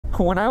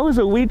When I was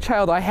a wee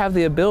child, I have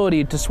the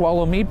ability to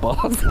swallow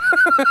meatballs.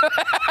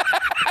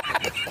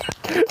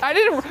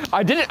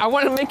 I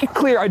want to make it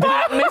clear, I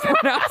didn't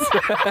mispronounce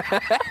it.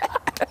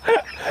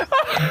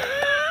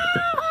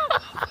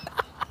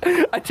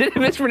 I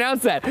didn't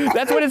mispronounce that.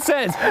 That's what it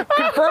says.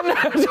 Confirm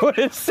that's what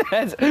it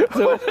says.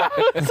 So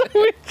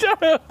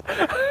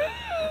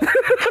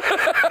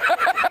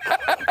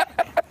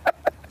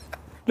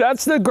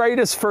That's the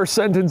greatest first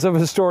sentence of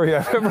a story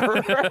I've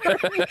ever heard.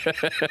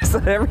 So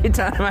every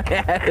time I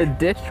had a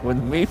dish with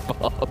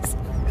meatballs.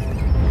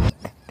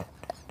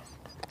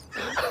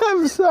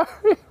 I'm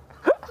sorry.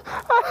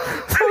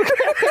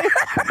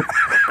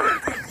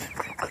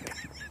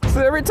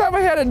 So every time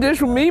I had a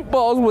dish with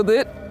meatballs with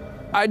it,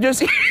 I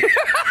just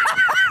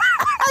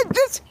I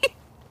just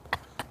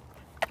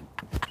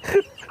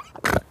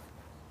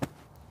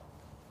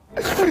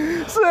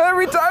So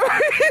every time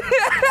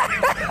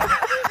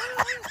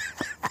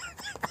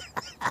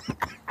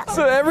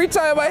So every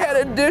time I had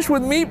a dish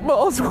with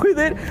meatballs with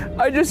it,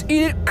 I just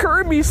eat it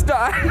Kirby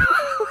style.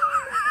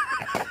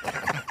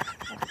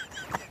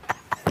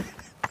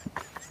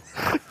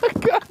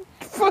 God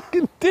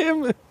fucking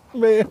damn it,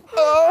 man.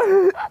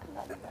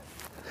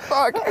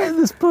 Fuck.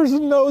 This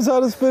person knows how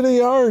to spin a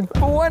yarn.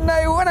 One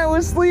night when I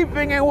was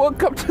sleeping, I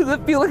woke up to the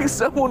feeling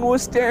someone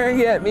was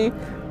staring at me.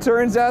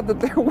 Turns out that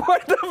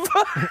what the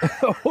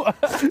fuck?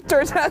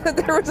 Turns out that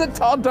there was a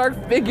tall, dark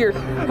figure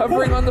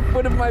hovering on the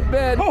foot of my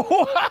bed. What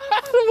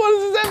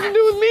does this have to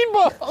do with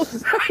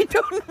meatballs? I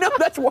don't know,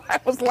 that's why I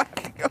was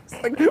laughing. I was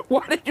like,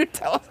 why did you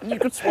tell us that you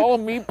could swallow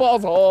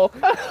meatballs whole?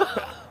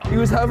 He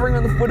was hovering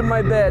on the foot of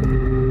my bed.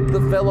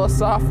 The fella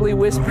softly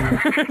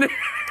whispered,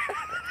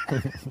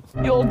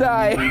 "You'll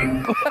die."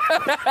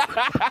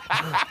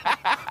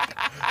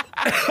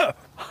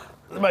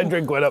 My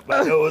drink went up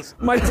my nose.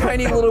 My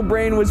tiny little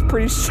brain was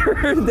pretty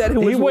sure that it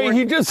was. Wait,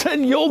 he just said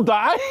you'll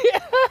die?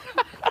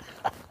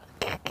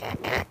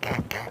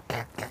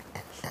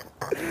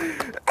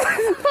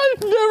 I've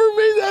never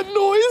made that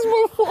noise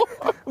before.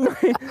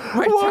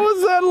 What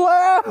was that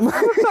laugh?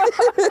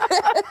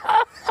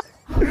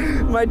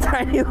 My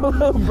tiny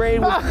little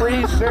brain was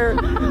pretty sure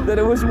that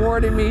it was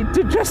warning me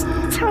to just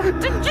chew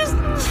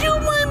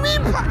my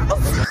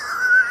meatballs.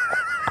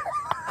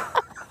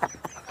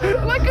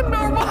 Like a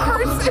normal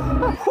person.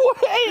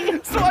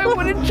 Wait, so I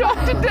wouldn't choke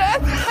to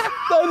death. I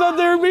thought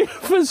they were being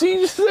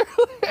facetious.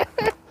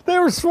 They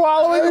were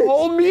swallowing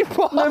whole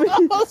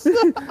meatballs.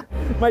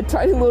 My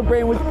tiny little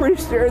brain was pretty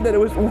sure that it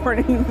was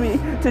warning me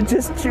to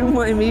just chew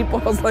my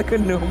meatballs like a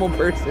normal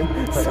person,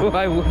 so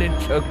I wouldn't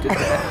choke to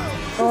death.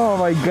 Oh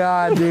my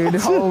God, dude.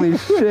 Holy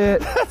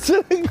shit. That's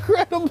an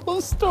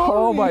incredible story.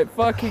 Oh my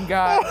fucking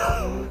God.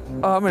 Oh,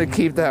 I'm gonna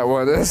keep that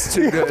one. That's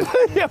too good.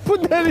 Yeah,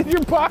 put that in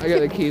your pocket. I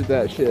gotta keep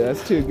that shit.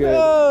 That's too good.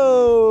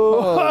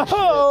 Oh.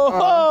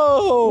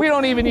 We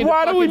don't even need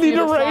Why do we need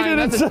to rate it?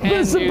 That's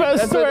It's the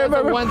best story I've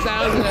ever.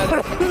 1,000 out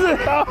of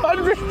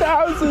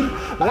 100,000.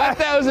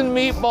 1,000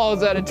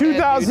 meatballs out of 10.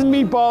 2,000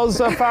 meatballs,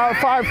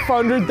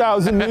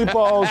 500,000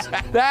 meatballs.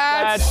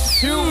 That's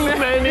too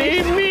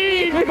many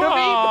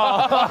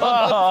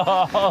meatballs.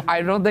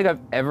 I don't think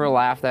I've ever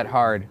laughed that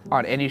hard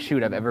on any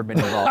shoot I've ever been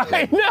involved in.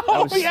 I know.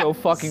 That was so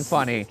fucking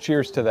funny.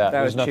 Cheers to that. That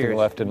There's was nothing cheers.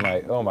 left in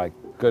my. Oh my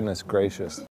goodness gracious.